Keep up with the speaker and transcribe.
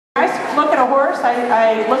I look at a horse,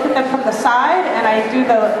 I look at them from the side, and I do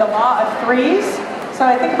the law of threes. So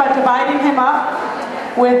I think about dividing him up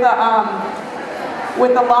with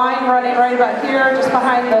the line running right about here, just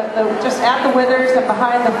behind just at the withers and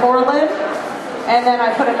behind the forelimb. And then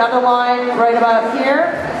I put another line right about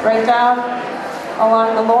here, right down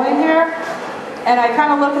along the loin here. And I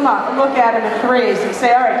kind of look at him in threes and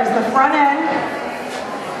say, all right, does the front end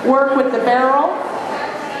work with the barrel,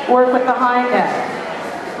 work with the hind end?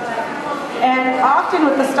 And often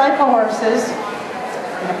with the stifle horses,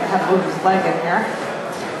 I'm going to have to move his leg in here.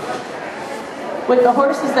 With the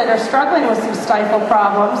horses that are struggling with some stifle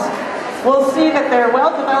problems, we'll see that they're well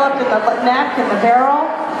developed in the neck and the barrel,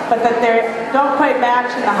 but that they don't quite match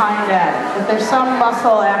in the hind end, that there's some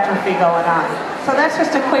muscle atrophy going on. So that's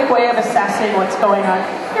just a quick way of assessing what's going on.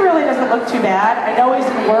 It really doesn't look too bad. I know he's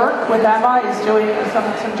in work with Emma, he's doing some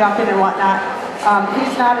jumping and whatnot.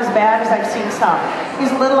 He's not as bad as I've seen some.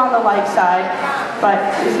 He's a little on the light side, but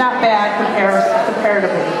he's not bad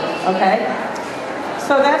comparatively, okay?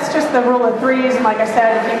 So that's just the rule of threes, and like I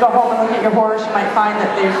said, if you go home and look at your horse, you might find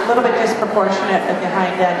that they're a little bit disproportionate at the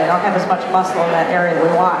hind end. They don't have as much muscle in that area that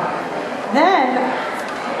we want. Then,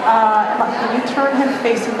 Emma, can you turn him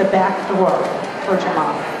facing the back door towards your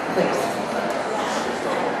mom, please?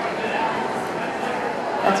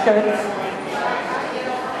 That's good.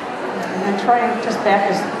 And then try and just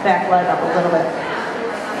back his back leg up a little bit.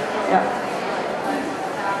 Yeah.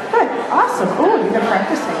 Good. Awesome. Ooh, you've been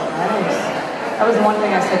practicing. Nice. That was the one thing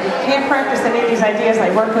I said. You can't practice any of these ideas. I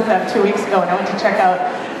worked with them 2 weeks ago, and I went to check out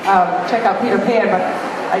Peter Pan, but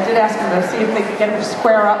I did ask him to see if they could get him to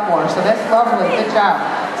square up more. So that's lovely. Good job.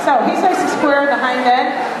 So he's nice and square in the hind end.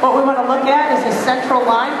 What we want to look at is his central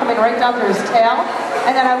line coming right down through his tail.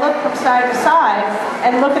 And then I look from side to side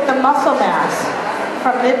and look at the muscle mass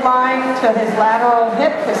from midline to his lateral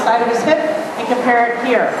hip, his side of his hip, and compare it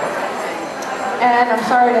here. And I'm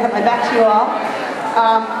sorry to have my back to you all.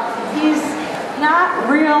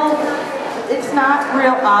 It's not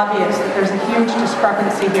real obvious that there's a huge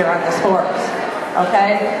discrepancy here on this horse,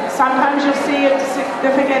 okay? Sometimes you'll see a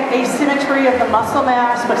significant asymmetry of the muscle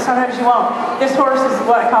mass, but sometimes you won't. This horse is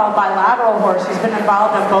what I call a bilateral horse. He's been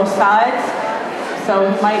involved on both sides, so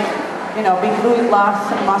he might, be lost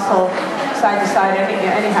some muscle side to side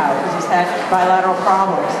anyhow, because he's had bilateral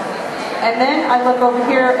problems. And then I look over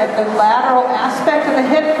here at the lateral aspect of the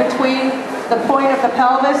hip between the point of the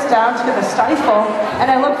pelvis down to the stifle,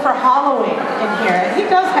 and I look for hollowing in here. And he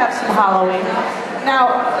does have some hollowing.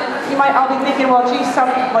 Now, you might all be thinking, well, gee,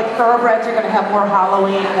 some like thoroughbreds are going to have more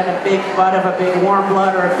hollowing than a big butt of a big warm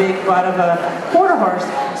blood or a big butt of a quarter horse.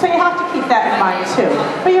 So you have to keep that in mind too.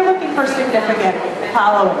 But you're looking for significant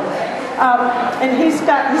hollowing. And he's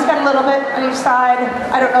got a little bit on each side.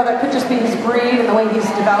 I don't know, that could just be his breed and the way he's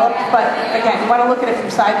developed, but again, you want to look at it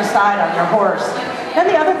from side to side on your horse. Then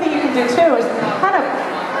the other thing you can do too is kind of,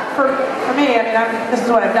 for me, this is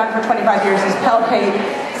what I've done for 25 years, is palpate.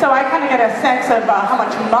 So I kind of get a sense of how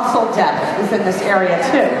much muscle depth is in this area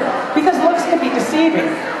too, because looks can be deceiving.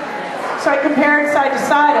 So I compare it side to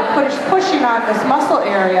side and pushing on this muscle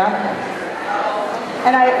area.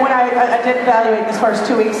 And when I did evaluate this horse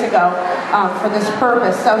 2 weeks ago for this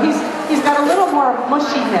purpose, so he's got a little more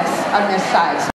mushiness on this side.